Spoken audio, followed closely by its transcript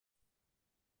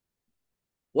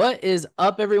What is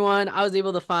up, everyone? I was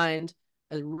able to find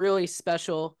a really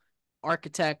special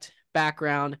architect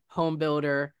background, home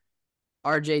builder,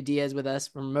 RJ Diaz, with us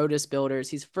from Modus Builders.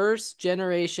 He's first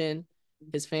generation.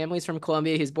 His family's from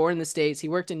Colombia. He's born in the States. He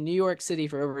worked in New York City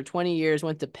for over 20 years,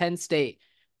 went to Penn State,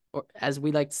 or as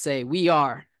we like to say, we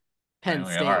are Penn There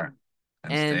we State. are.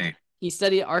 Penn And State. he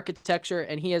studied architecture,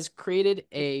 and he has created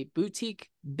a boutique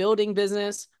building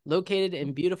business located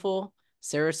in beautiful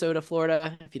Sarasota,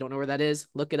 Florida. If you don't know where that is,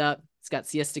 look it up. It's got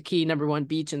Siesta Key, #1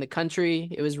 beach in the country.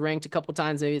 It was ranked a couple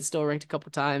times, maybe it's still ranked a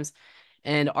couple times.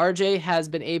 And RJ has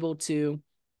been able to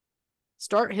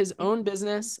start his own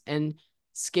business and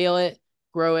scale it,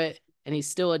 grow it, and he's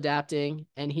still adapting.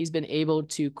 And he's been able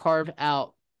to carve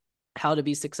out how to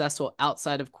be successful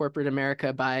outside of corporate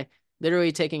America by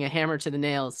literally taking a hammer to the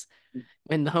nails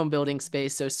in the home building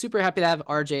space. So super happy to have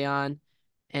RJ on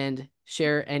and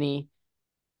share any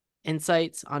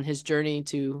insights on his journey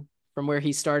to from where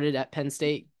he started at Penn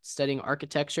State studying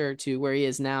architecture to where he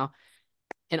is now.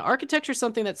 And architecture is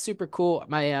something that's super cool.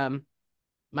 My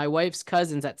wife's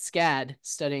cousin's at SCAD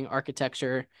studying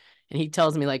architecture, and he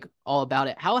tells me like all about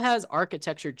it. How has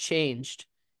architecture changed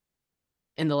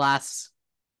in the last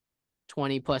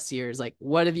 20 plus years? Like,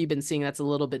 what have you been seeing that's a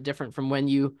little bit different from when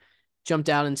you jumped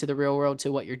out into the real world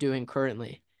to what you're doing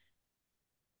currently?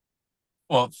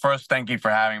 Well, first, thank you for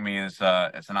having me. It's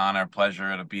an honor,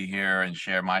 pleasure to be here and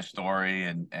share my story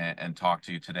and talk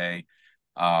to you today.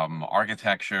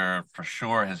 Architecture for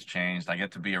sure has changed. I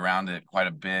get to be around it quite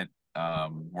a bit,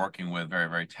 working with very,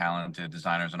 very talented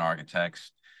designers and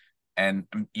architects. And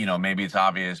maybe it's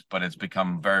obvious, but it's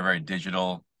become very, very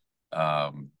digital.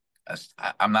 Um,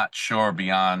 I'm not sure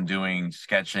beyond doing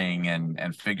sketching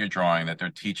and figure drawing that they're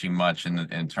teaching much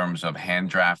in terms of hand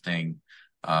drafting,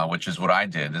 which is what I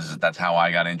did. That's how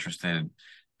I got interested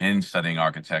in studying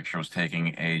architecture, was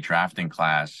taking a drafting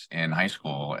class in high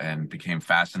school and became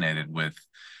fascinated with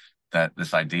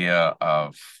this idea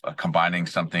of combining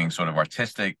something sort of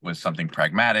artistic with something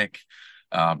pragmatic.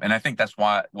 And I think that's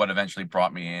what eventually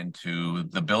brought me into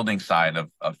the building side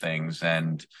of things.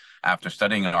 And after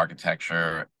studying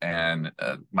architecture, and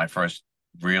my first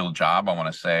real job, I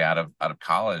want to say, out of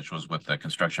college, was with a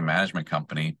construction management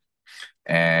company,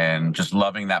 and just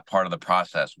loving that part of the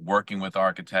process, working with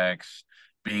architects,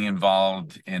 being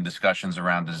involved in discussions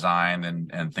around design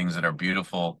and things that are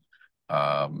beautiful.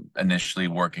 Initially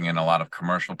working in a lot of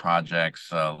commercial projects,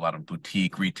 a lot of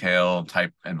boutique retail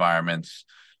type environments,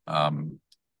 um,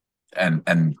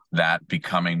 and that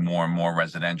becoming more and more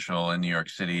residential in New York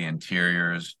City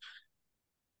interiors.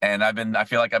 And I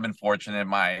feel like I've been fortunate.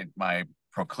 My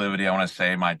proclivity, I want to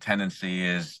say, my tendency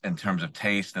is, in terms of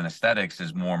taste and aesthetics,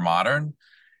 is more modern.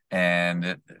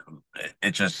 And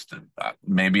it just,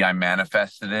 maybe I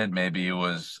manifested it. Maybe it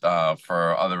was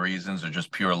for other reasons, or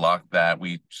just pure luck, that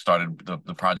we started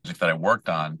the projects that I worked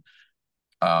on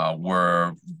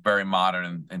were very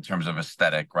modern in terms of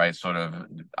aesthetic, right? Sort of,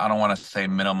 I don't want to say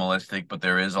minimalistic, but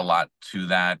there is a lot to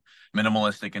that.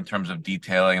 Minimalistic in terms of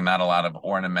detailing, and not a lot of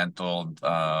ornamental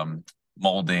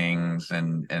moldings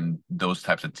and those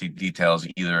types of details,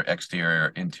 either exterior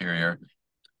or interior.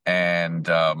 And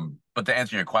but to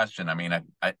answer your question, I mean,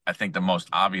 I think the most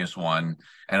obvious one,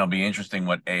 and it'll be interesting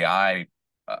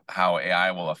how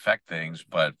AI will affect things,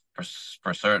 but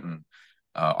for certain,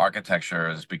 architecture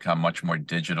has become much more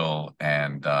digital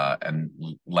and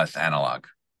less analog.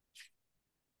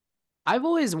 I've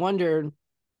always wondered,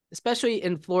 especially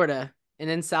in Florida and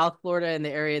in South Florida in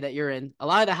the area that you're in, a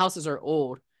lot of the houses are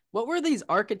old. What were these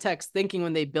architects thinking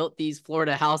when they built these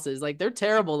Florida houses? Like, they're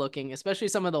terrible looking, especially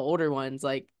some of the older ones.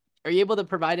 Like, are you able to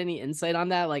provide any insight on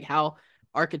that? Like how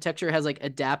architecture has like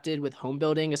adapted with home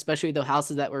building, especially the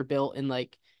houses that were built in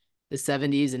like the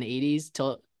 70s and 80s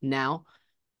till now?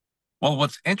 Well,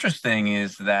 what's interesting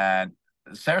is that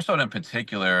Sarasota in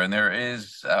particular, and there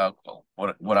is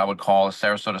what I would call a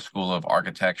Sarasota School of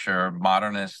Architecture,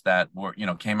 modernists that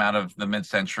came out of the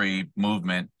mid-century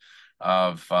movement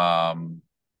of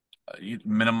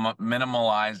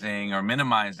minimalizing or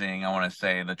minimizing, I want to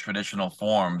say, the traditional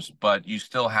forms, but you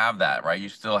still have that, right? You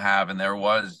still have, and there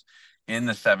was in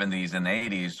the 70s and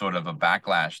 80s sort of a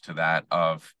backlash to that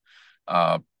of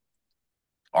uh,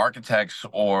 architects,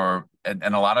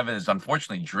 and a lot of it is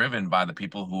unfortunately driven by the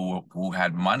people who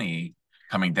had money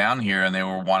coming down here, and they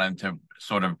were wanting to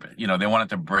sort of, they wanted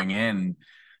to bring in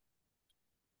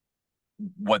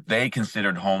what they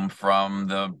considered home from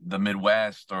the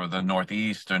Midwest or the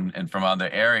Northeast, and from other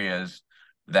areas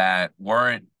that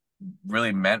weren't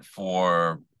really meant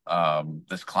for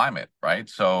this climate, right?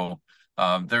 So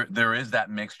there is that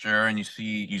mixture, and you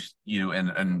see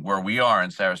and where we are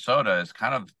in Sarasota is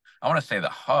kind of, I want to say, the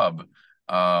hub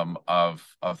of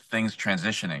things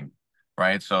transitioning,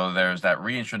 right? So there's that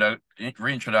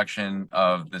reintroduction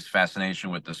of this fascination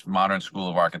with this modern school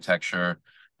of architecture,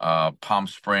 Palm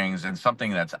Springs, and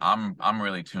something that's I'm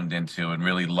really tuned into and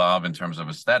really love in terms of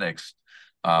aesthetics,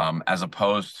 as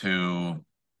opposed to,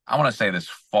 I want to say, this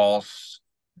false,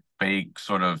 fake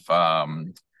sort of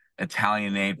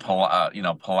Italianate,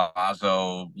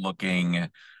 palazzo looking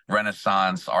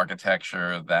Renaissance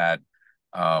architecture that,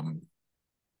 um,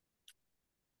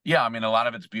 yeah, I mean, a lot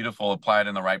of it's beautiful applied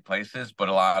in the right places, but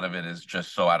a lot of it is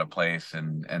just so out of place,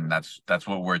 and that's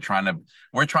what we're trying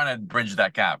to bridge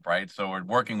that gap, right? So we're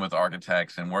working with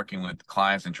architects and working with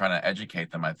clients and trying to educate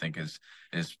them, I think is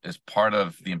part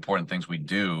of the important things we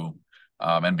do,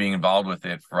 and being involved with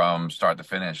it from start to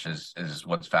finish is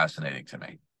what's fascinating to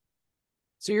me.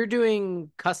 So you're doing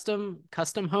custom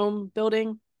home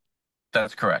building?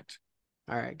 That's correct.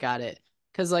 All right, got it.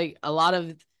 Because like a lot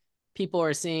of people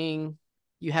are seeing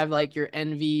you have like your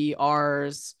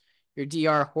NVRs, your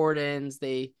DR Hortons.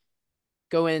 They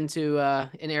go into an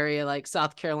area like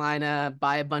South Carolina,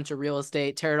 buy a bunch of real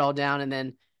estate, tear it all down, and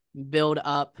then build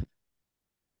up,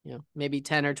 maybe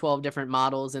 10 or 12 different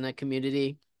models in a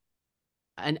community.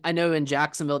 And I know in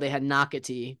Jacksonville they had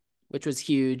Nocatee, which was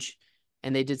huge,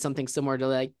 and they did something similar to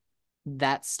like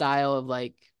that style of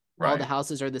like all the Right.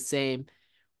 houses are the same.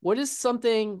 What is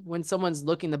something when someone's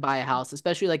looking to buy a house,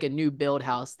 especially like a new build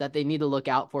house, that they need to look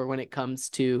out for when it comes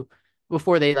to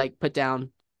before they like put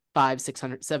down five,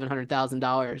 600,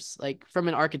 $700,000, like from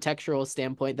an architectural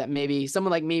standpoint that maybe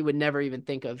someone like me would never even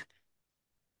think of?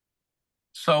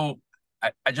 So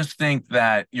I just think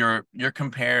that you're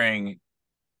comparing,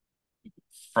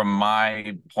 from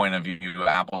my point of view,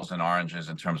 apples and oranges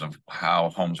in terms of how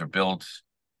homes are built,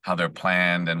 how they're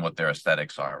planned, and what their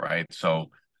aesthetics are, right?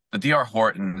 So the DR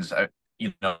Hortons,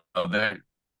 you know, they're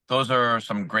those are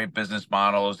some great business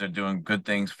models. They're doing good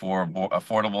things for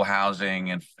affordable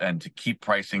housing and to keep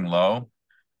pricing low.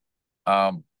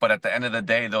 But at the end of the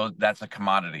day, though, that's a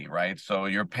commodity, right? So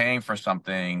you're paying for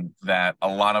something that a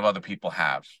lot of other people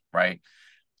have, right?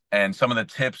 And some of the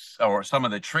tips or some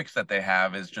of the tricks that they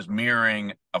have is just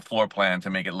mirroring a floor plan to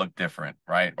make it look different,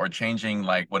 right? Or changing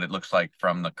like what it looks like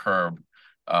from the curb.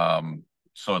 Um,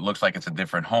 so it looks like it's a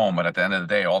different home, but at the end of the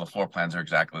day, all the floor plans are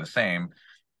exactly the same.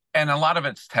 And a lot of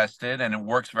it's tested and it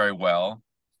works very well.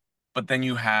 But then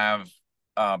you have,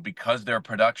 because they're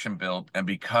production built and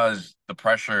because the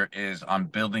pressure is on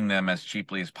building them as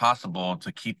cheaply as possible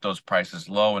to keep those prices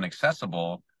low and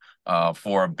accessible,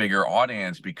 for a bigger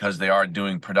audience, because they are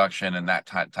doing production in that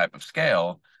type of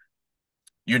scale,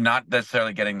 you're not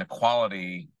necessarily getting the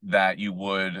quality that you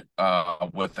would,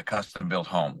 with a custom built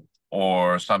home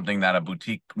or something that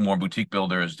a more boutique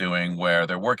builder is doing, where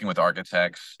they're working with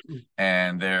architects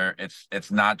and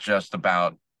it's not just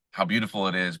about how beautiful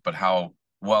it is, but how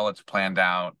well it's planned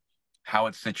out, how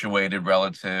it's situated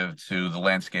relative to the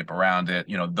landscape around it,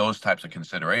 those types of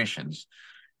considerations.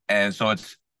 And so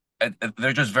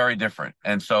they're just very different.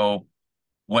 And so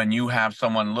when you have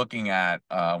someone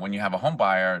when you have a home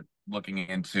buyer looking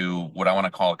into what I want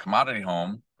to call a commodity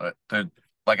home,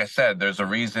 like I said, there's a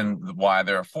reason why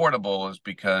they're affordable, is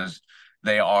because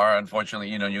they are, unfortunately,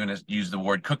 you're going to use the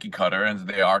word cookie cutter, and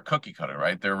they are cookie cutter,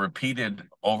 right? They're repeated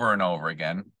over and over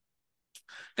again.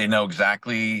 They know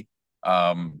exactly,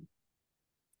 um,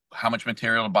 how much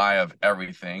material to buy of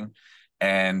everything.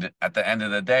 And at the end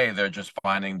of the day, they're just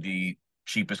finding the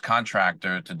cheapest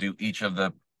contractor to do each of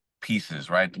the pieces,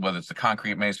 right? Whether it's the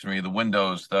concrete masonry, the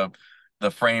windows, the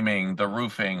framing, the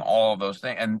roofing, all of those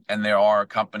things. And there are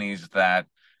companies that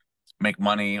make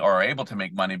money or are able to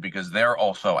make money because they're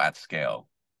also at scale.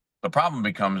 The problem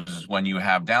becomes when you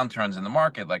have downturns in the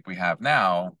market like we have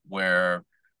now, where,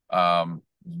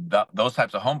 those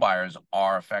types of home buyers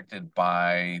are affected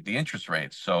by the interest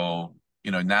rates. So,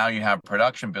 now you have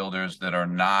production builders that are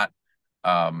not,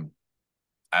 um,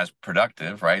 as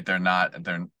productive, right? They're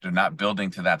not building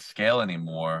to that scale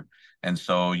anymore. And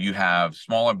so you have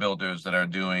smaller builders that are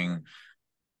doing,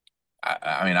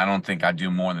 I mean, I don't think I do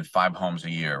more than 5 homes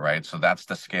a year, right? So that's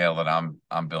the scale that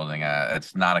I'm building at.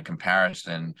 It's not a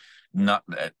comparison. Not,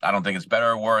 I don't think it's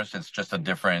better or worse. It's just a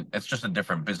different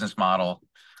business model.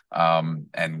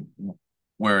 And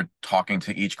we're talking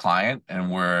to each client, and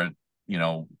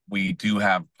we do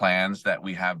have plans that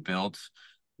we have built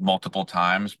multiple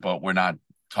times, but we're not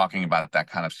talking about that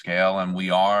kind of scale. And we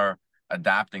are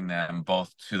adapting them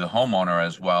both to the homeowner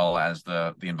as well as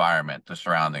the environment, the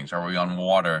surroundings. Are we on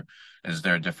water? Is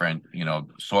there different,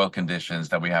 soil conditions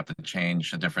that we have to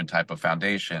change, a different type of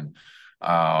foundation?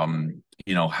 How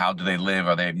do they live?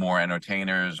 Are they more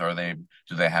entertainers? Do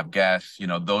they have guests?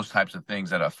 Those types of things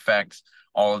that affect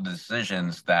all of the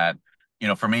decisions that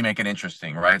for me, make it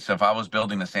interesting, right? So if I was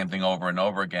building the same thing over and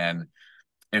over again,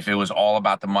 if it was all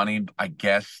about the money, I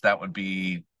guess that would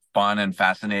be fun and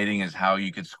fascinating, is how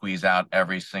you could squeeze out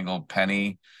every single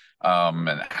penny.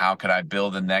 And how could I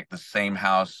build the same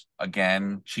house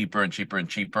again, cheaper and cheaper and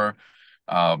cheaper.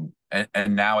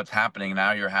 And now it's happening.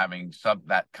 Now you're having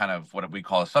that kind of what we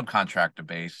call a subcontractor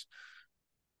base,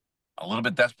 a little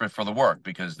bit desperate for the work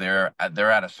because they're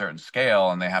at a certain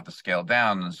scale and they have to scale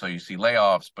down, and so you see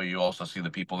layoffs, but you also see the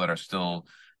people that are still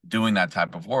doing that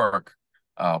type of work,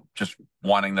 just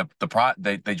wanting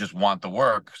they just want the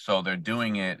work, so they're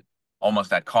doing it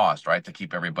almost at cost, right, to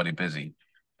keep everybody busy.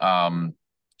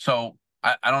 So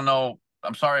I don't know.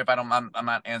 I'm sorry if I'm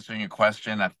not answering your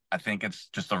question. I think it's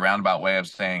just a roundabout way of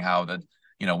saying how that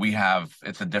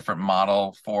it's a different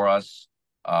model for us,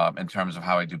 in terms of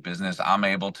how I do business. I'm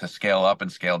able to scale up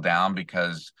and scale down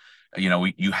because,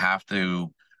 you have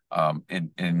to,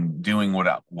 in doing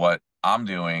what I'm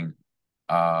doing,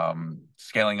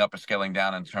 scaling up or scaling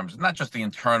down in terms of not just the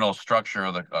internal structure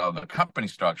of the company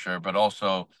structure, but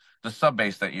also the sub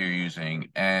base that you're using,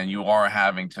 and you are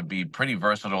having to be pretty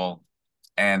versatile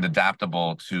and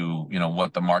adaptable to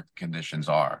what the market conditions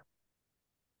are.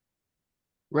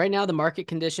 Right now, the market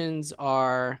conditions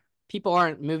are people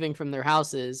aren't moving from their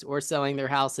houses or selling their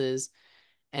houses.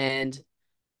 And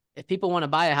if people want to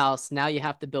buy a house, now you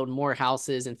have to build more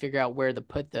houses and figure out where to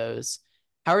put those.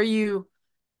 How are you,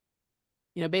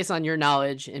 based on your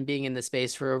knowledge and being in the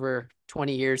space for over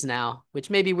 20 years now, which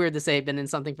may be weird to say, been in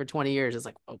something for 20 years. It's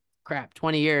like, oh crap,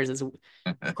 20 years is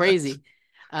crazy.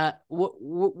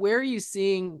 Where are you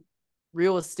seeing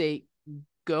real estate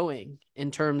going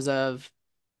in terms of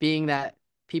being that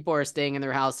people are staying in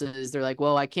their houses? They're like,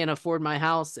 well, I can't afford my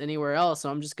house anywhere else,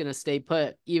 so I'm just going to stay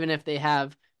put. Even if they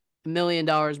have $1 million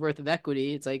worth of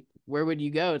equity, it's like, where would you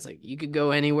go? It's like, you could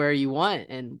go anywhere you want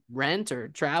and rent or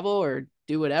travel or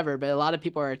do whatever. But a lot of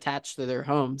people are attached to their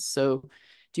homes. So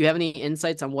do you have any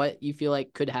insights on what you feel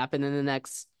like could happen in the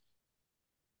next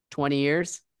 20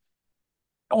 years?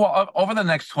 Well, over the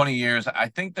next 20 years, I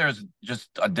think there's just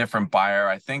a different buyer.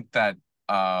 I think that,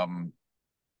 um,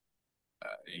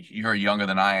 you're younger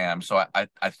than I am, so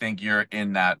I think you're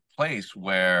in that place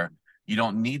where you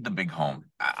don't need the big home.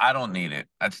 I don't need it.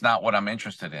 That's not what I'm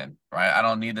interested in, right? I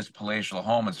don't need this palatial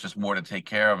home. It's just more to take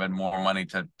care of and more money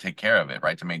to take care of it,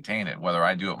 right? To maintain it, whether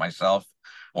I do it myself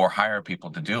or hire people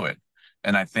to do it.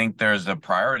 And I think there's a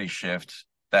priority shift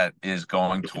that is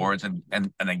going towards, and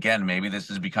again, maybe this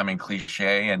is becoming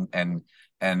cliche and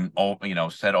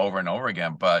said over and over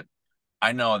again, but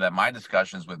I know that my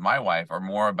discussions with my wife are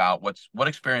more about what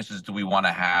experiences do we want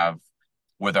to have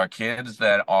with our kids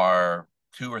that are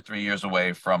 2 or 3 years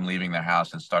away from leaving their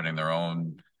house and starting their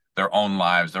own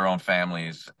lives, their own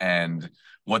families, and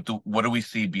what do we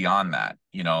see beyond that?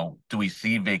 Do we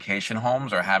see vacation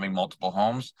homes or having multiple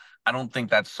homes? I don't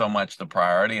think that's so much the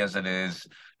priority as it is,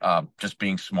 just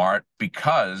being smart,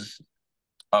 because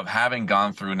of having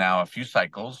gone through now a few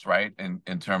cycles, right,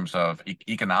 in terms of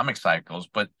economic cycles,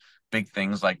 but big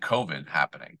things like COVID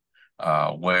happening,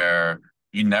 where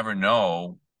you never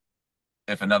know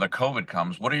if another COVID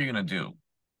comes, what are you going to do,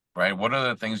 right? What are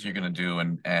the things you're going to do?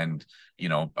 And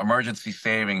emergency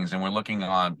savings, and we're looking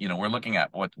at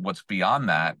what's beyond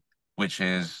that, which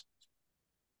is,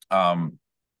 um,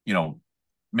 you know,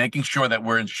 making sure that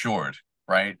we're insured,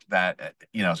 right?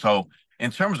 So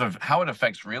in terms of how it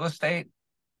affects real estate,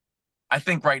 I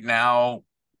think right now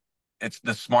it's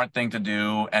the smart thing to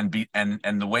do, and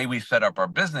the way we set up our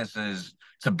business is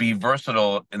to be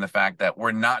versatile in the fact that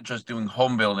we're not just doing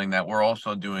home building, that we're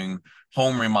also doing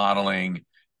home remodeling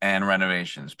and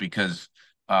renovations, because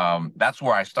that's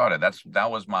where I started. That's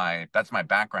my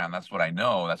background. That's what I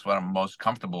know. That's what I'm most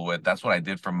comfortable with. That's what I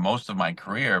did for most of my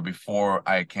career before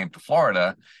I came to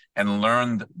Florida and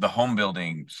learned the home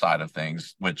building side of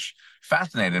things, which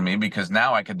fascinated me because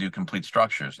now I could do complete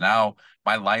structures. Now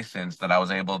my license that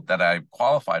I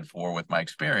qualified for with my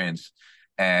experience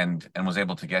and was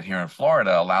able to get here in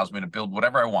Florida allows me to build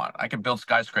whatever I want. I can build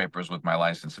skyscrapers with my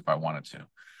license if I wanted to.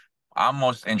 I'm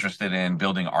most interested in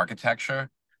building architecture,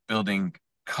 building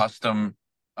custom,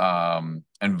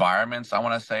 environments, I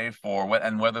want to say,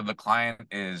 and whether the client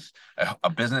is a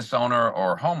business owner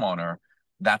or homeowner,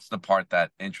 that's the part that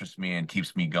interests me and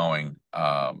keeps me going,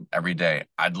 every day.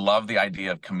 I'd love the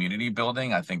idea of community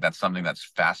building. I think that's something that's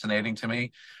fascinating to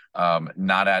me.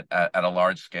 Not at a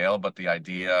large scale, but the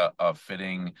idea of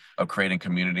creating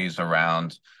communities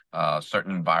around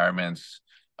certain environments.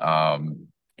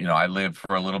 I lived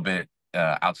for a little bit,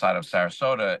 outside of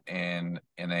Sarasota in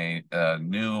a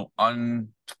new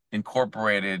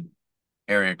unincorporated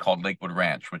area called Lakewood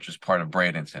Ranch, which is part of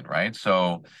Bradenton, right?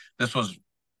 So this was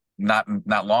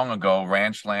not long ago,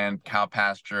 ranch land, cow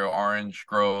pasture, orange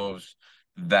groves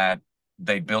that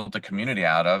they built a community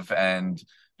out of. And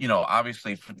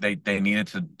obviously they needed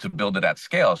to build it at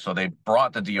scale, so they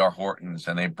brought the DR Hortons,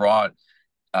 and they brought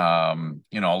a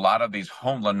lot of these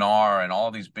home Lennar and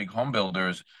all these big home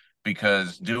builders,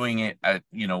 because doing it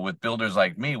with builders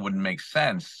like me wouldn't make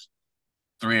sense,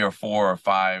 3 or 4 or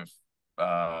 5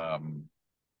 um,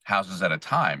 houses at a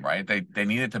time, right? They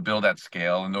needed to build at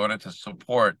scale in order to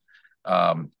support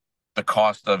um, the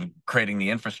cost of creating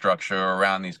the infrastructure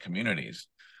around these communities.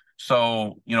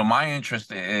 So, my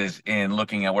interest is in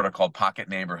looking at what are called pocket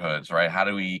neighborhoods, right? How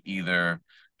do we either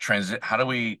how do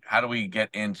we get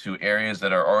into areas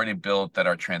that are already built, that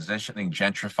are transitioning,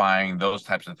 gentrifying, those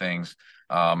types of things,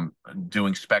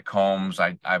 doing spec homes.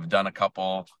 I've done a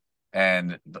couple,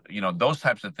 and those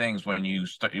types of things, when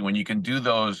you can do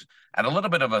those at a little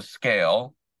bit of a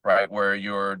scale, right, where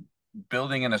you're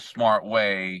building in a smart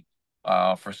way,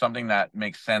 for something that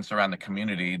makes sense around the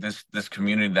community. This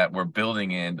community that we're building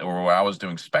in, or where I was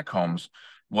doing spec homes,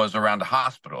 was around a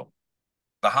hospital.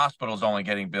 The hospital is only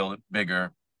getting built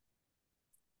bigger.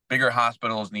 Bigger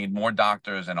hospitals need more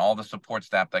doctors and all the support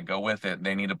staff that go with it.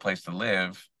 They need a place to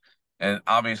live, and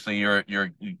obviously you're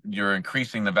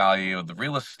increasing the value of the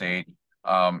real estate,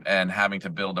 and having to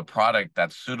build a product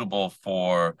that's suitable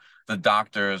for the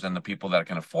doctors and the people that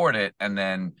can afford it. And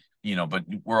then but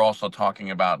we're also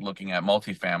talking about looking at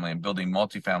multifamily and building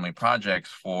multifamily projects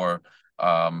for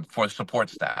support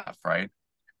staff, right?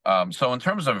 So in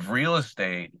terms of real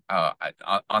estate,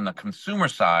 on the consumer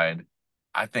side,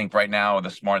 I think right now the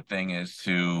smart thing is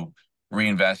to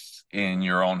reinvest in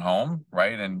your own home,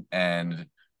 right? And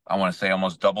I want to say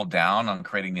almost double down on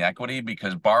creating the equity,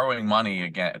 because borrowing money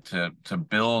again to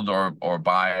build or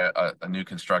buy a new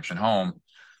construction home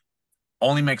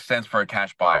only makes sense for a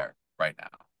cash buyer right now,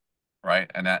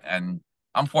 right? And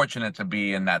I'm fortunate to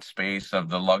be in that space of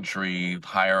the luxury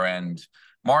higher end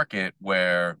market,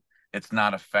 where it's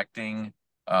not affecting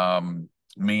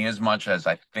me as much as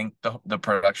I think the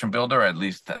production builder. At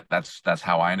least that's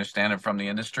how I understand it from the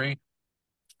industry.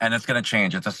 And it's going to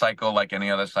change. It's a cycle like any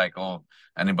other cycle.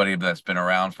 Anybody that's been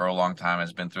around for a long time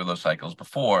has been through those cycles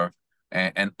before,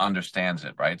 and understands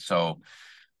it, right? So,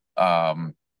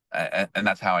 and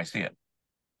that's how I see it.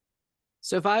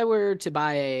 So if I were to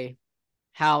buy a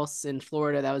house in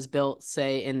Florida that was built,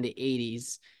 say, in the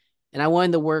 80s, and I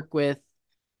wanted to work with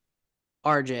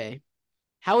RJ,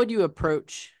 how would you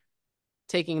approach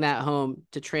taking that home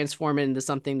to transform it into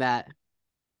something that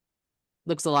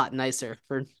looks a lot nicer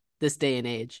for this day and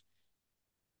age?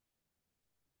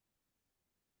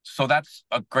 So that's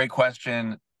a great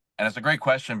question. And it's a great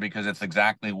question because it's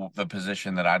exactly the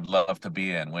position that I'd love to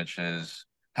be in, which is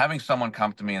having someone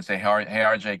come to me and say, hey,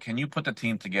 RJ, can you put the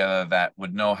team together that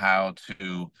would know how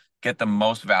to get the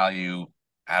most value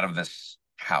out of this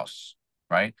house,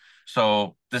 right?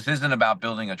 So this isn't about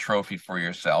building a trophy for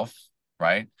yourself,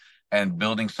 right? And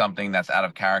building something that's out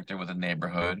of character with a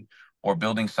neighborhood, or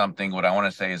building something, what I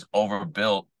want to say is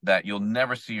overbuilt, that you'll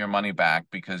never see your money back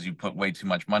because you put way too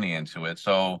much money into it.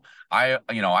 So I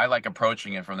like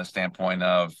approaching it from the standpoint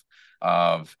of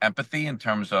empathy, in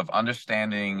terms of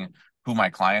understanding who my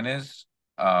client is,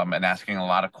 and asking a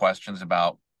lot of questions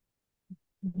about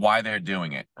why they're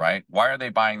doing it, right? Why are they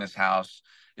buying this house?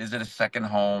 Is it a second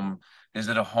home? Is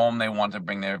it a home they want to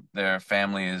bring their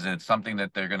family? Is it something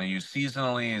that they're going to use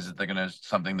seasonally? Is it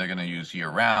something they're going to use year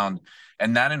round?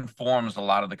 And that informs a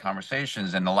lot of the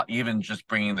conversations, and even just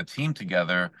bringing the team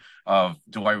together of,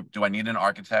 do I need an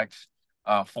architect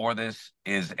for this?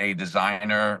 Is a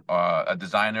designer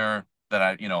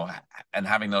that and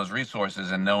having those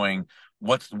resources and knowing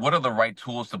what are the right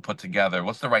tools to put together?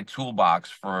 What's the right toolbox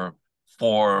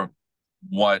for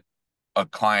what a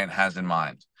client has in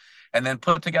mind, and then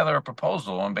put together a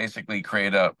proposal and basically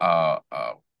create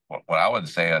what I would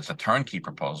say is a turnkey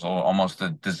proposal, almost a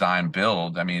design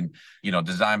build. I mean,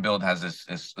 design build has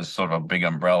this sort of a big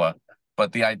umbrella,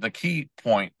 but the key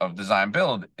point of design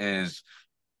build is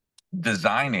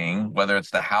designing, whether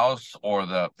it's the house or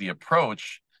the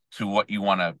approach to what you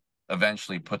want to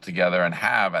eventually put together and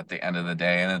have at the end of the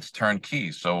day, and it's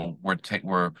turnkey. So we're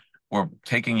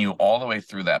taking you all the way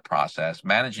through that process,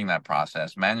 managing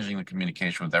the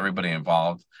communication with everybody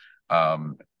involved.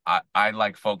 I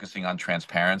like focusing on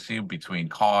transparency between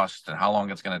cost and how long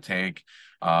it's going to take.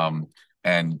 And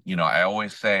I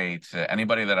always say to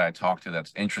anybody that I talk to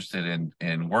that's interested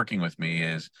in working with me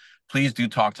is, please do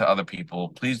talk to other people.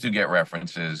 Please do get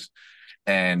references.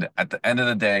 And at the end of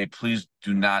the day, please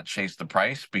do not chase the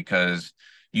price, because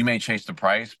you may chase the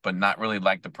price, but not really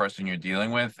like the person you're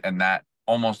dealing with. And that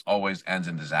almost always ends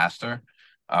in disaster.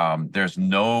 There's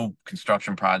no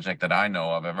construction project that I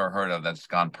know of, ever heard of, that's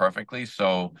gone perfectly.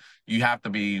 So you have to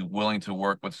be willing to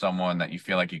work with someone that you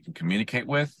feel like you can communicate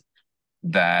with,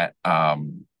 that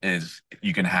is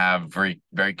you can have very,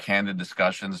 very candid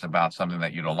discussions about something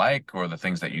that you don't like, or the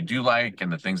things that you do like,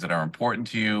 and the things that are important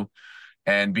to you,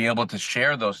 and be able to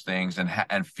share those things,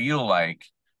 and feel like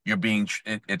you're being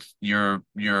you're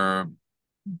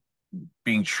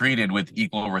being treated with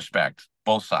equal respect,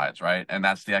 both sides, right? And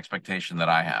that's the expectation that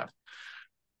I have.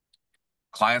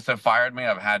 Clients have fired me.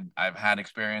 I've had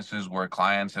experiences where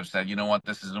clients have said, you know what,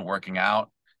 this isn't working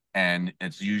out, and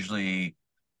it's usually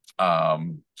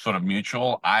sort of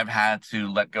mutual. I've had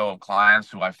to let go of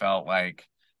clients who I felt like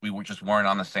just weren't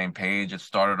on the same page. It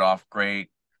started off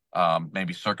great.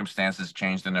 Maybe circumstances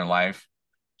changed in their life.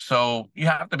 So you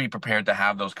have to be prepared to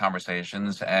have those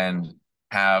conversations and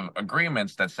have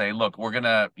agreements that say, look, we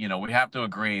have to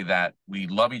agree that we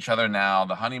love each other now.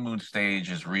 The honeymoon stage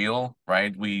is real,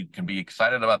 right? We can be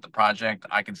excited about the project.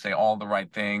 I can say all the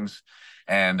right things.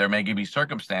 And there may be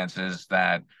circumstances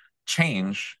that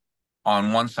change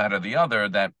on one side or the other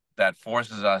that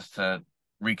forces us to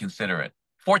reconsider it.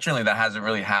 Fortunately, that hasn't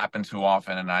really happened too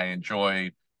often, and I enjoy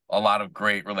a lot of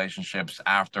great relationships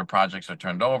after projects are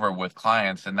turned over with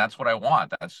clients, and that's what I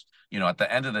want. That's, at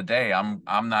the end of the day,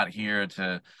 I'm not here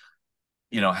to,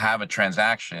 have a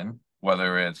transaction,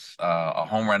 whether it's a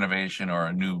home renovation or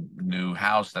a new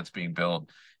house that's being built,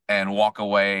 and walk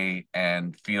away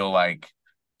and feel like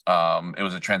it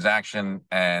was a transaction,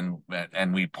 and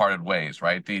we parted ways,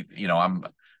 right? I'm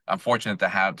fortunate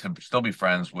to still be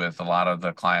friends with a lot of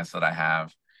the clients that I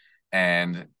have.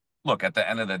 And look, at the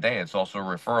end of the day, it's also a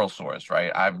referral source,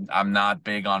 right? I'm not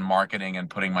big on marketing and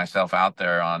putting myself out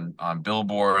there on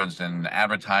billboards and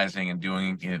advertising and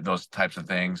doing, those types of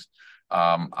things.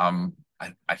 I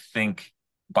think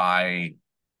by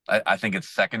I think it's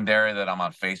secondary that I'm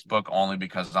on Facebook, only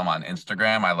because I'm on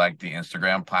Instagram. I like the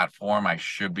Instagram platform. I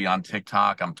should be on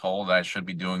TikTok. I'm told I should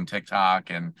be doing TikTok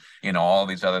and, all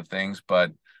these other things.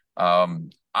 But I'm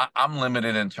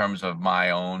limited in terms of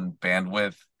my own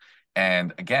bandwidth.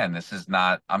 And again,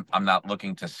 I'm not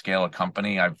looking to scale a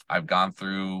company. I've gone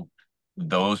through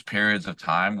those periods of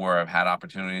time where I've had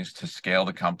opportunities to scale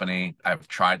the company. I've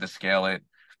tried to scale it,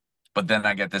 but then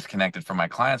I get disconnected from my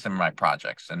clients and my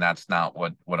projects, and that's not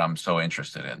what I'm so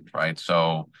interested in, right?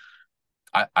 So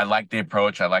I like the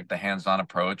approach. I like the hands-on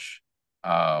approach.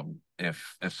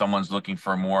 If someone's looking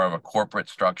for more of a corporate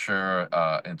structure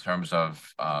in terms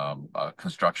of a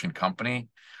construction company,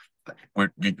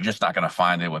 you're just not going to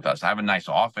find it with us. I have a nice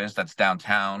office that's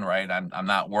downtown, right? I'm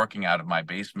not working out of my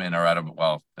basement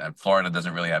or Florida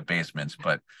doesn't really have basements,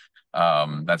 but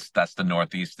that's the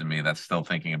Northeast in me that's still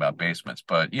thinking about basements.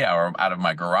 But yeah, or out of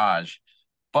my garage.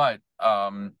 But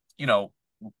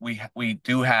we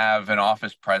do have an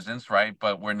office presence, right?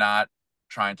 But we're not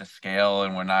trying to scale,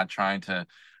 and we're not trying to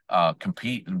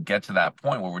compete and get to that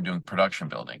point where we're doing production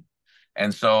building.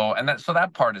 And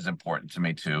that part is important to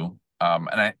me too.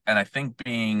 And I think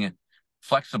being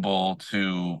flexible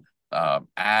to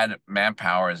add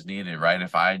manpower as needed, right?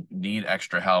 If I need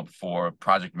extra help for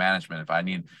project management,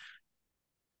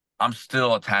 I'm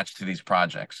still attached to these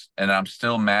projects, and I'm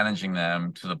still managing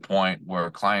them to the point where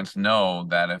clients know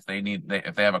that if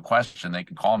they have a question, they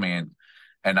can call me,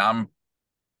 and I'm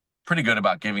pretty good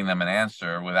about giving them an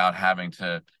answer without having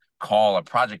to call a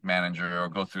project manager or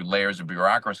go through layers of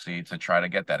bureaucracy to try to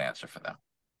get that answer for them.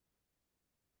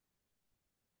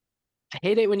 I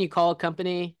hate it when you call a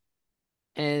company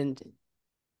and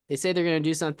they say they're going to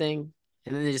do something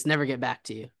and then they just never get back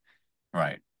to you.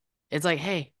 Right. It's like,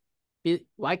 hey,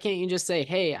 why can't you just say,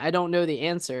 hey, I don't know the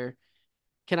answer.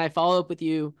 Can I follow up with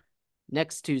you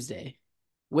next Tuesday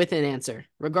with an answer,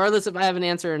 regardless if I have an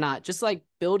answer or not? Just like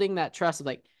building that trust of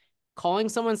like calling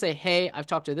someone, say, hey, I've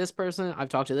talked to this person. I've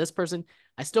talked to this person.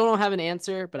 I still don't have an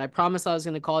answer, but I promised I was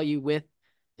going to call you with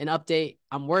an update.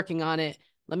 I'm working on it.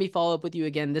 Let me follow up with you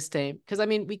again this time. Because I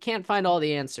mean, we can't find all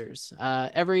the answers.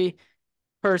 Every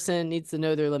person needs to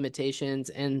know their limitations.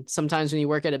 And sometimes when you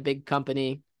work at a big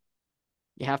company,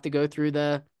 you have to go through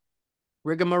the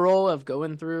rigmarole of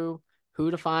going through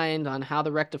who to find on how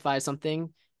to rectify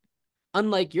something.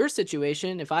 Unlike your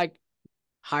situation, if I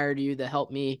hired you to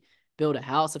help me build a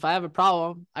house, if I have a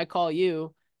problem, I call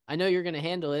you. I know you're going to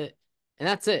handle it, and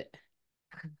that's it.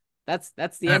 That's the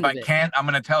And if end I of it. can't, I'm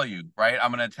going to tell you, right?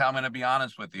 I'm going to be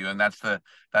honest with you. And that's the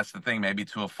thing, maybe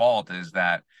to a fault, is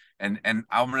that, and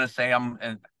I'm going to say I'm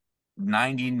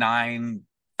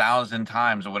 99,000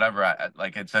 times or whatever,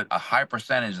 like it's a high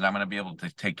percentage that I'm going to be able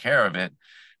to take care of it.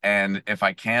 And if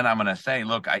I can, I'm going to say,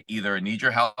 look, I either need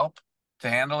your help to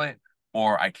handle it,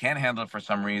 or I can't handle it for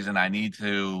some reason. I need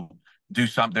to do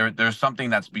something. There's something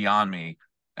that's beyond me.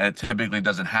 And it typically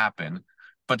doesn't happen.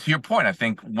 But to your point, I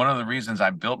think one of the reasons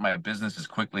I built my business as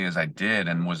quickly as I did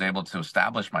and was able to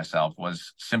establish myself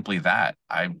was simply that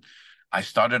I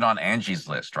started on Angie's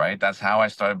List, right? That's how I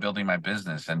started building my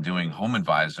business and doing Home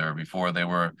Advisor before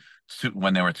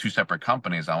when they were two separate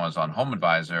companies. I was on Home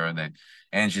Advisor, and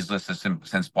Angie's List has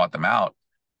since bought them out.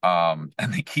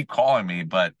 And they keep calling me,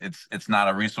 but it's not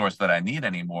a resource that I need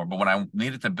anymore. But when I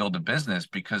needed to build a business,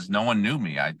 because no one knew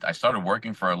me, I started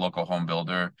working for a local home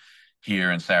builder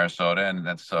here in Sarasota, and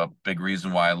that's a big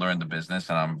reason why I learned the business,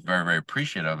 and I'm very, very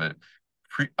appreciative of it,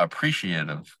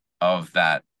 appreciative of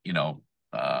that,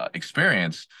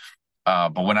 experience.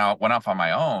 But when I went off on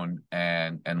my own,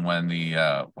 and when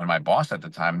my boss at the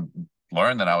time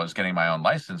learned that I was getting my own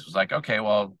license, was like, okay,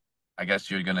 well, I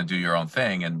guess you're going to do your own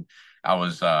thing. And I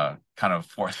was kind of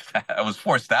forced. I was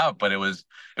forced out, but it was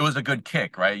a good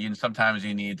kick, right? Sometimes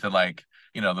you need to, like,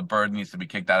 the bird needs to be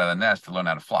kicked out of the nest to learn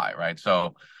how to fly, right?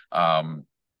 So um,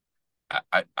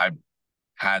 I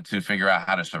had to figure out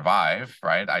how to survive,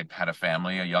 right? I had a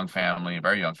family, a young family, a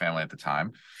very young family at the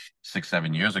time, 6,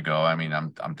 7 years ago. I mean,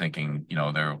 I'm thinking,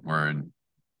 they were in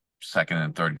second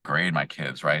and third grade, my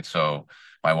kids, right? So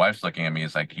my wife's looking at me,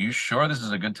 is like, you sure this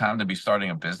is a good time to be starting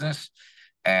a business?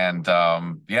 And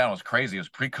yeah, it was crazy. It was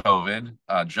pre-COVID,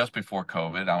 just before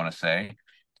COVID, I want to say.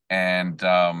 And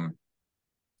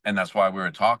and that's why we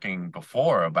were talking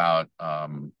before about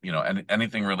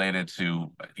anything related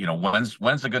to,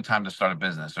 when's a good time to start a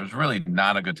business. There's really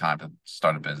not a good time to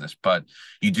start a business, but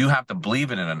you do have to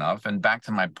believe in it enough. And back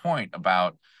to my point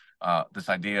about this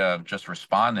idea of just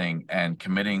responding and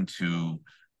committing to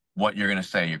what you're going to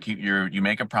say. You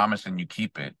make a promise and you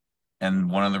keep it.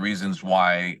 And one of the reasons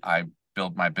why I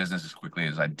built my business as quickly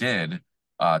as I did,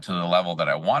 to the level that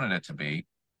I wanted it to be,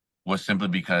 was simply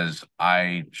because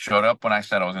I showed up when I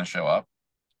said I was going to show up.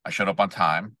 I showed up on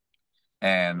time.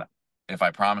 And if I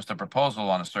promised a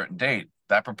proposal on a certain date,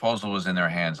 that proposal was in their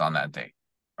hands on that date,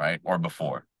 right? Or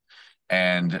before.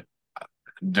 And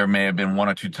there may have been one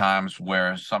or two times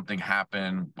where something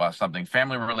happened, something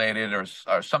family related, or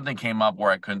something came up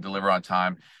where I couldn't deliver on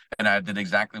time. And I did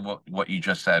exactly what you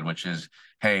just said, which is,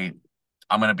 hey,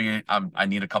 I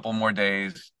need a couple more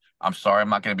days. I'm sorry, I'm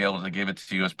not going to be able to give it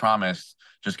to you as promised.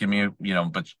 Just give me,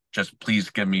 but just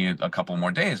please give me a couple more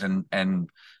days. And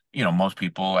most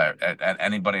people, at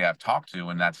anybody I've talked to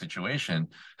in that situation,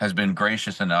 has been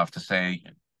gracious enough to say,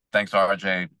 thanks,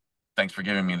 RJ. Thanks for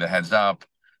giving me the heads up.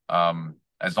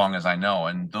 As long as I know.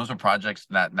 And those are projects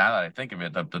that, now that I think of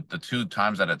it, the two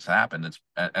times that it's happened, it's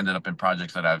ended up in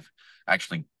projects that I've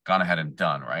actually gone ahead and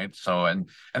done, right? So, and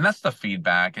that's the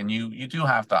feedback. And you do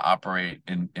have to operate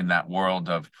in that world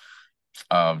of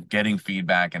getting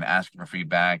feedback and asking for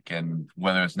feedback, and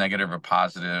whether it's negative or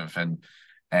positive, and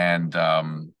and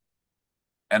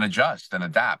adjust and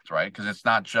adapt, right? Because it's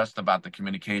not just about the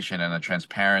communication and the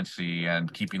transparency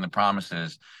and keeping the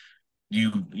promises.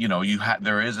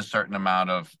 There is a certain amount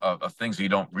of things that you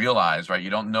don't realize, right? You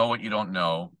don't know what you don't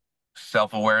know.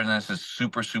 Self-awareness is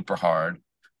super, super hard.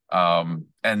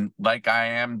 And like I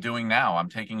am doing now, I'm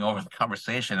taking over the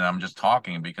conversation and I'm just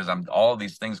talking because all of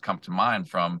these things come to mind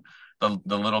from the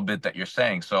little bit that you're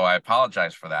saying. So I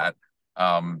apologize for that.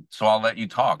 So I'll let you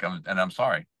talk, and I'm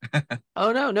sorry.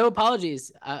 Oh no, no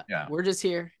apologies. Yeah, We're just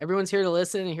here. Everyone's here to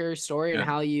listen and hear your story and good,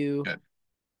 how you good.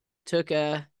 took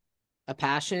a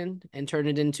passion and turned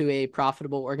it into a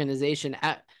profitable organization.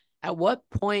 At what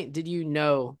point did you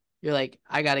know you're like,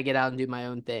 I got to get out and do my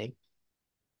own thing?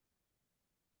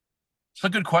 It's a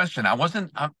good question.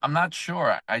 I'm not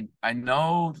sure. I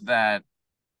know that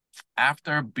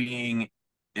after being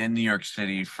in New York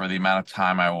City for the amount of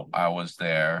time I was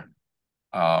there,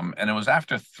 and it was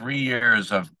after 3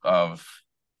 years of 3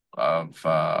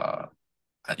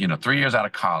 years out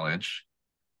of college,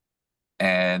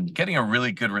 and getting a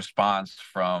really good response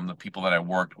from the people that I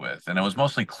worked with. And it was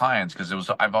mostly clients,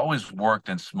 because I've always worked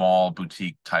in small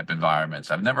boutique type environments.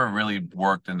 I've never really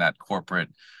worked in that corporate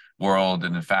world.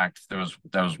 And in fact, there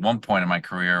was one point in my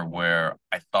career where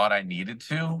I thought I needed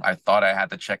to. I thought I had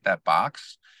to check that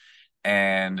box.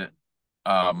 And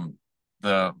um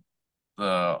the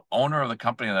the owner of the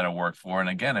company that I worked for, and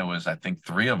again, it was, I think,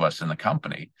 three of us in the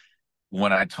company.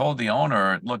 When I told the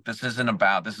owner, look, this is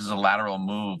a lateral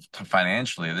move to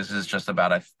financially. This is just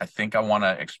about, I think I want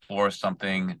to explore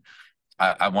something.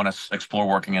 I want to explore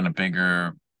working in a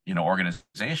bigger,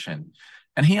 organization.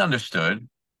 And he understood.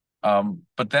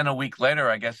 But then a week later,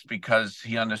 I guess because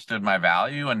he understood my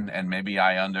value, and maybe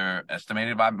I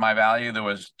underestimated my value, there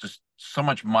was just so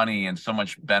much money and so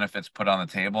much benefits put on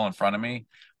the table in front of me,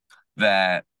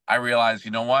 that I realized,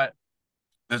 you know what?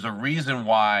 there's a reason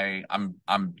why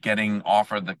I'm getting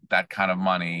offered that kind of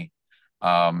money.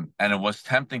 And it was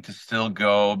tempting to still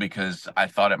go because I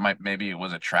thought maybe it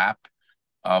was a trap.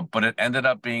 But it ended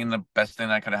up being the best thing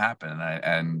that could have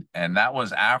happened. And that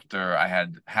was after I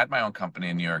had my own company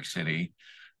in New York City.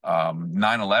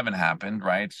 9/11 happened,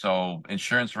 right? So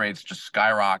insurance rates just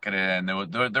skyrocketed,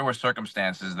 and there were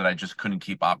circumstances that I just couldn't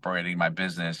keep operating my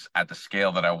business at the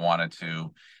scale that I wanted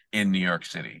to in New York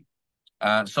City.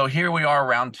 So here we are,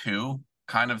 round two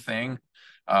kind of thing.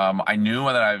 I knew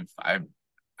that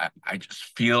I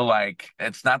just feel like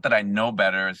it's not that I know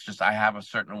better. It's just I have a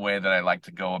certain way that I like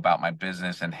to go about my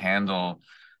business and handle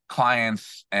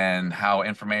clients and how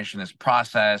information is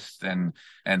processed and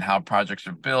how projects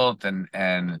are built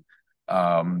and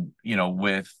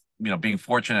with being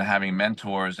fortunate having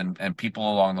mentors and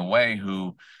people along the way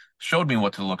who showed me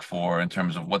what to look for in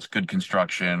terms of what's good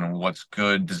construction, what's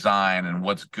good design, and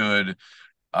what's good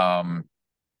um,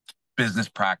 business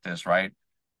practice, right?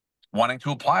 Wanting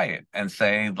to apply it and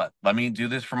say, let me do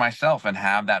this for myself and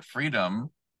have that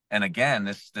freedom. And again,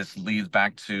 this leads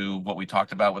back to what we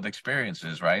talked about with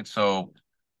experiences, right? So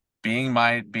being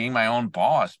my own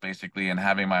boss basically and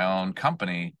having my own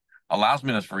company allows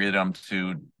me the freedom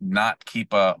to not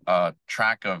keep a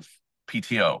track of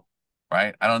PTO,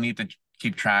 right? I don't need to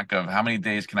keep track of how many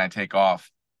days can I take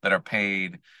off that are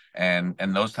paid and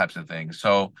those types of things.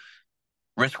 So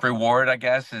risk reward, I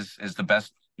guess, is the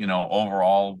best,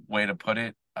 overall way to put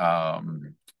it.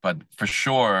 But for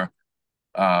sure,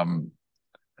 um,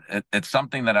 it's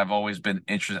something that I've always been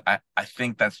interested. I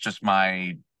think that's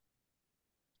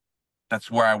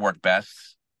where I work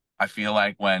best. I feel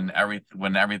like when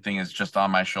everything is just on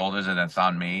my shoulders and it's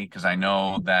on me, because I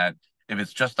know that if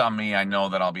it's just on me, I know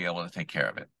that I'll be able to take care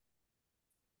of it.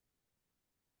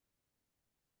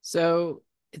 So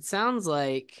it sounds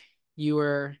like you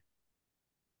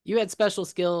had special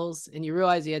skills and you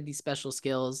realized you had these special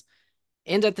skills.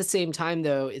 And at the same time,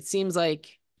 though, it seems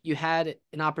like you had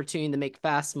an opportunity to make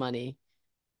fast money,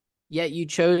 yet you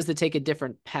chose to take a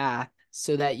different path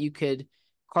so that you could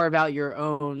carve out your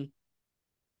own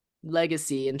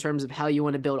legacy in terms of how you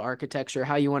want to build architecture,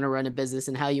 how you want to run a business,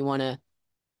 and how you want to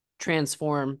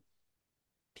transform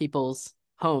people's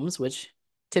homes, which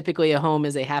typically a home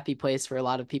is a happy place for a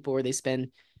lot of people where they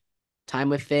spend time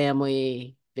with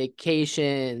family,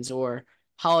 vacations, or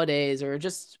holidays, or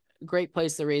just a great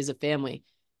place to raise a family.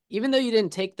 Even though you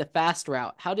didn't take the fast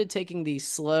route, how did taking the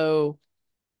slow,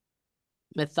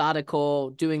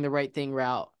 methodical, doing the right thing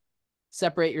route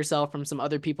separate yourself from some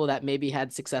other people that maybe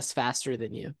had success faster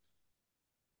than you?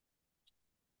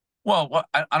 Well,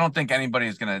 I don't think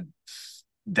anybody's going to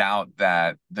doubt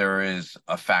that there is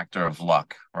a factor of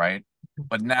luck, right?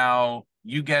 But now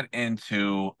you get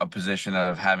into a position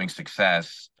of having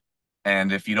success.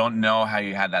 And if you don't know how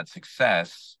you had that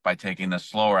success by taking the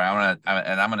slow route,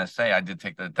 I'm gonna say I did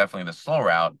take definitely the slow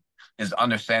route, is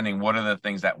understanding what are the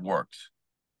things that worked,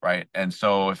 right? And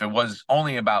so if it was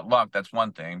only about luck, that's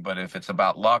one thing. But if it's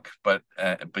about luck, but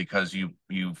because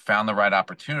you found the right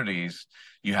opportunities,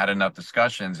 you had enough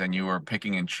discussions, and you were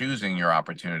picking and choosing your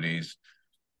opportunities.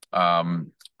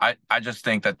 Um, I just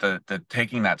think that the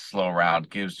taking that slow route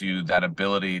gives you that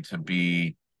ability to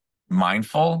be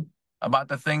mindful about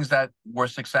the things that were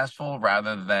successful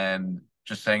rather than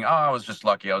just saying, "Oh, I was just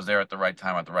lucky. I was there at the right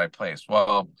time at the right place."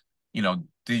 Well,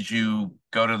 did you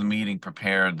go to the meeting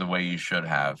prepared the way you should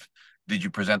have? Did you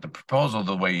present the proposal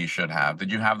the way you should have?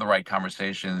 Did you have the right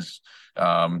conversations?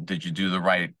 Did you do the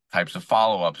right types of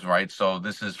follow-ups, right? So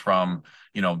this is from,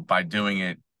 by doing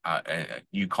it,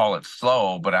 you call it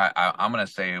slow, but I'm going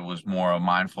to say it was more a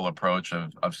mindful approach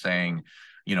of saying,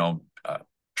 you know, uh,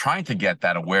 trying to get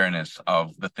that awareness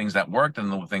of the things that worked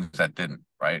and the things that didn't,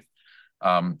 right?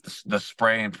 The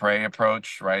spray and pray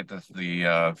approach, right?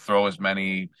 The throw as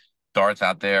many darts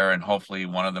out there and hopefully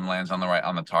one of them lands on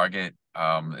the target.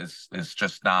 Is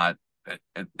just not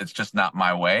it's just not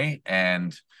my way,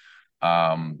 and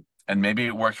maybe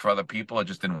it works for other people. It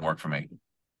just didn't work for me.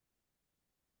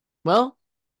 Well,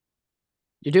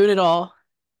 you're doing it all.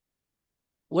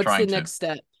 What's the Trying to. next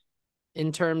step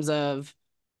in terms of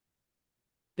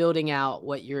building out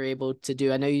what you're able to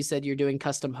do? I know you said you're doing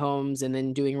custom homes and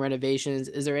then doing renovations.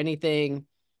 Is there anything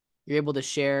you're able to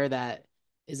share that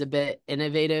is a bit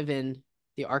innovative in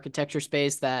the architecture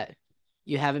space that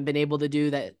you haven't been able to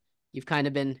do that you've kind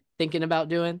of been thinking about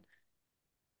doing?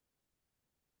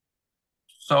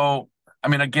 So, I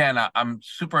mean, again, I'm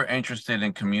super interested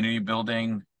in community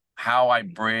building, how I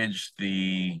bridge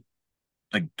the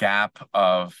gap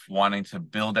of wanting to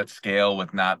build at scale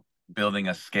with not building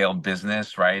a scale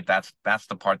business, right? That's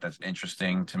the part that's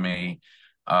interesting to me.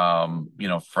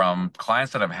 From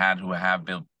clients that I've had who have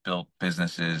built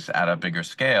businesses at a bigger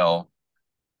scale,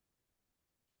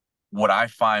 what I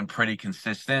find pretty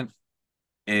consistent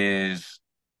is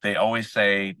they always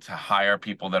say to hire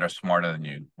people that are smarter than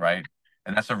you, right?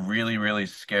 And that's a really, really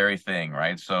scary thing,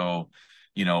 right? So,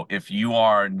 if you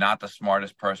are not the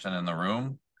smartest person in the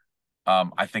room,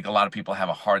 I think a lot of people have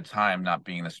a hard time not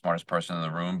being the smartest person in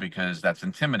the room because that's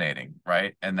intimidating,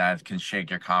 right? And that can shake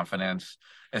your confidence,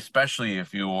 especially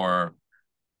if you're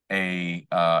an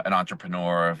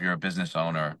entrepreneur, if you're a business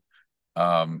owner.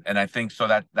 And I think so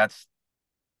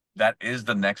that is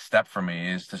the next step for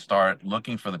me, is to start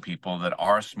looking for the people that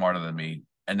are smarter than me.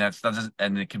 And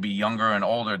and it can be younger and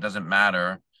older, it doesn't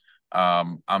matter.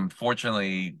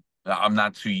 Unfortunately, I'm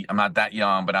not that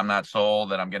young, but I'm not so old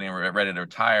that I'm getting ready to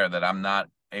retire, that I'm not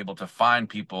able to find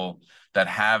people that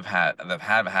have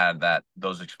had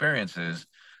those experiences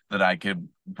that I could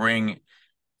bring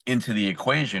into the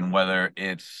equation, whether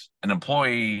it's an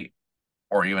employee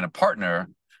or even a partner,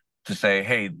 to say,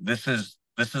 hey, this is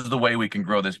the way we can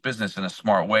grow this business in a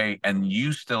smart way, and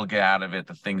you still get out of it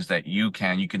the things that you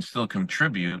can still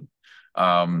contribute,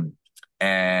 um,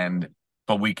 and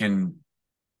but we can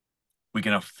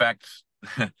affect,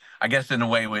 I guess in a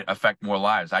way we affect more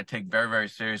lives. I take very, very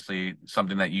seriously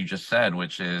something that you just said,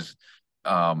 which is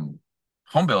um,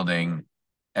 home building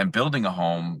and building a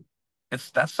home.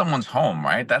 That's someone's home,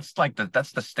 right? That's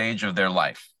the stage of their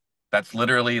life. That's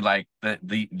literally like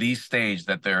the stage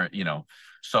that they're,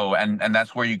 so and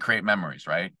that's where you create memories,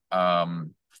 right?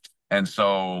 And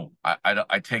so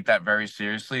I take that very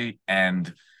seriously.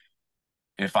 And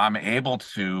if I'm able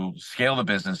to scale the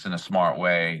business in a smart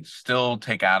way, still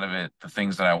take out of it the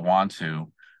things that I want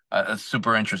to, it's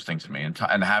super interesting to me.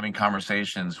 And having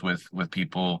conversations with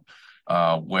people,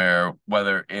 where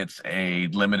whether it's a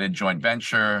limited joint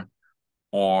venture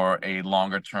or a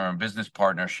longer term business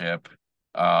partnership,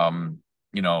 um,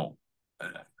 you know,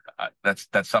 that's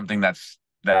something that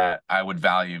I would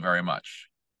value very much.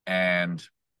 And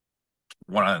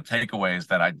one of the takeaways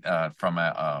that I from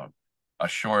a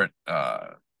short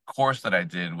course that I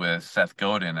did with Seth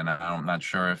Godin, and I'm not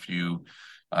sure if you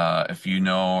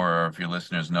know, or if your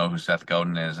listeners know who Seth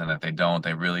Godin is, and if they don't,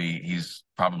 he's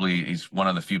one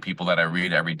of the few people that I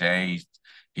read every day.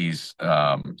 He's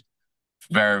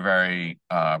very, very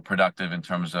productive in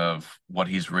terms of what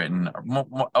he's written,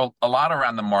 a lot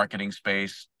around the marketing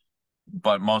space,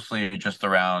 but mostly just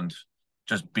around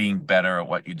just being better at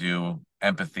what you do,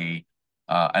 empathy,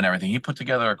 and everything. He put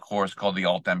together a course called the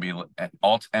Alt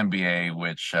MBA,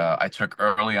 which I took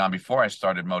early on before I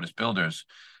started Modus Builders,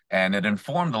 and it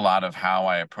informed a lot of how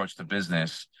I approached the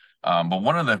business. But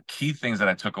one of the key things that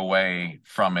I took away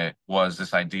from it was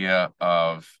this idea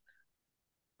of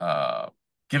uh,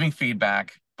 giving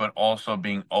feedback, but also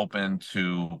being open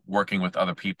to working with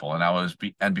other people.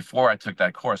 And before I took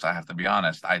that course, I have to be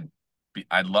honest,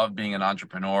 I love being an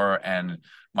entrepreneur and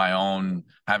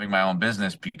having my own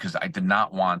business, because I did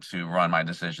not want to run my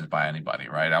decisions by anybody,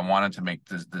 right? I wanted to make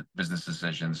the business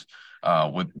decisions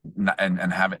with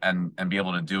and have and be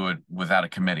able to do it without a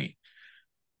committee.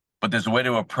 But there's a way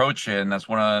to approach it, and that's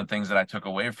one of the things that I took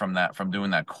away from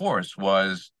doing that course,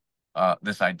 was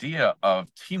this idea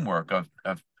of teamwork,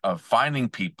 of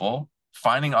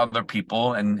finding other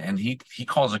people, and he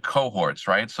calls it cohorts,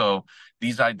 right? So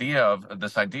this idea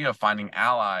of finding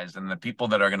allies and the people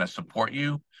that are going to support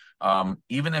you,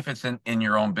 even if it's in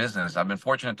your own business. I've been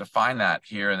fortunate to find that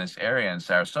here in this area in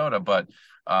Sarasota, but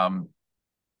um,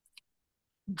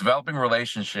 developing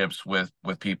relationships with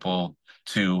people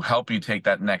to help you take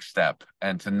that next step,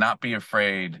 and to not be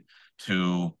afraid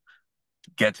to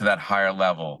get to that higher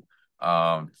level,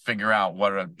 figure out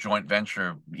what a joint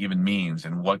venture even means,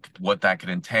 and what that could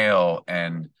entail,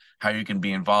 and how you can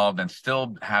be involved and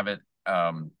still have it,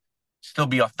 still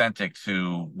be authentic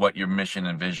to what your mission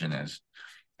and vision is.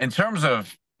 In terms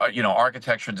of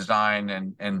architecture,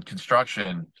 design, and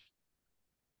construction,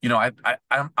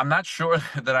 I'm not sure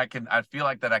that I feel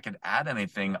like that I could add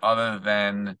anything other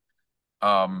than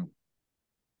um,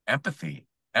 empathy.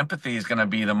 Empathy is going to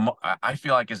be I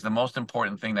feel like is the most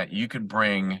important thing that you could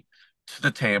bring to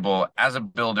the table as a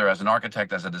builder, as an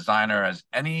architect, as a designer, as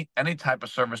any type of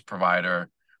service provider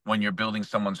when you're building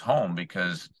someone's home.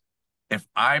 Because if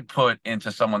I put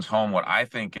into someone's home what I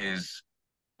think is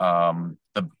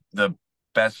the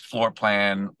best floor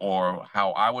plan, or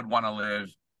how I would want to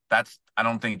live, I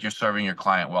don't think you're serving your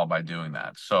client well by doing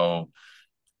that. So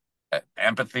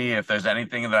empathy, if there's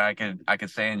anything that I could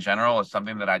say in general, is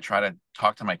something that I try to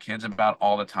talk to my kids about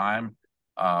all the time,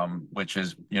 which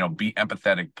is, be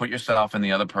empathetic, put yourself in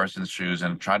the other person's shoes,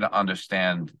 and try to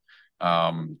understand,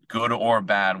 good or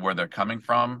bad, where they're coming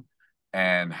from,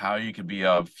 and how you can be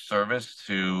of service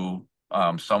to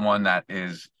someone that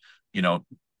is, you know,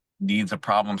 needs a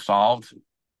problem solved,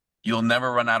 you'll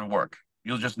never run out of work.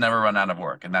 You'll just never run out of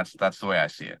work. And that's the way I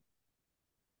see it.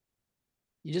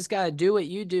 You just got to do what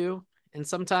you do. And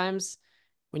sometimes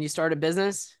when you start a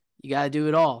business, you got to do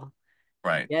it all.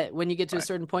 Right. Yeah, when you get to a Right.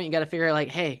 certain point, you got to figure like,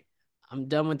 hey, I'm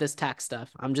done with this tax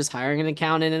stuff. I'm just hiring an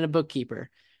accountant and a bookkeeper.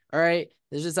 All right,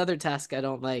 there's just other tasks I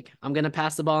don't like. I'm gonna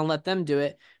pass the ball and let them do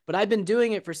it. But I've been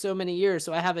doing it for so many years,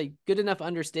 so I have a good enough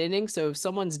understanding. So if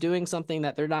someone's doing something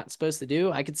that they're not supposed to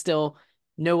do, I could still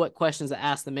know what questions to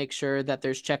ask to make sure that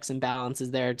there's checks and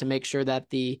balances there to make sure that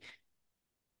the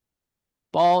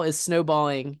ball is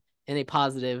snowballing in a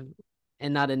positive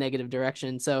and not a negative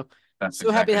direction. So That's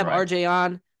so happy to exactly have right. RJ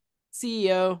on,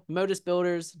 CEO, Modus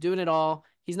Builders, doing it all.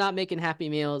 He's not making Happy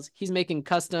Meals. He's making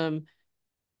custom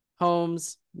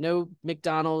homes, no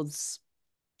McDonald's,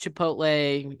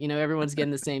 Chipotle. You know, everyone's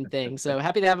getting the same thing. So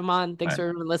happy to have him on. Thanks Right. for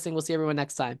everyone listening. We'll see everyone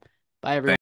next time. Bye, everyone. Thank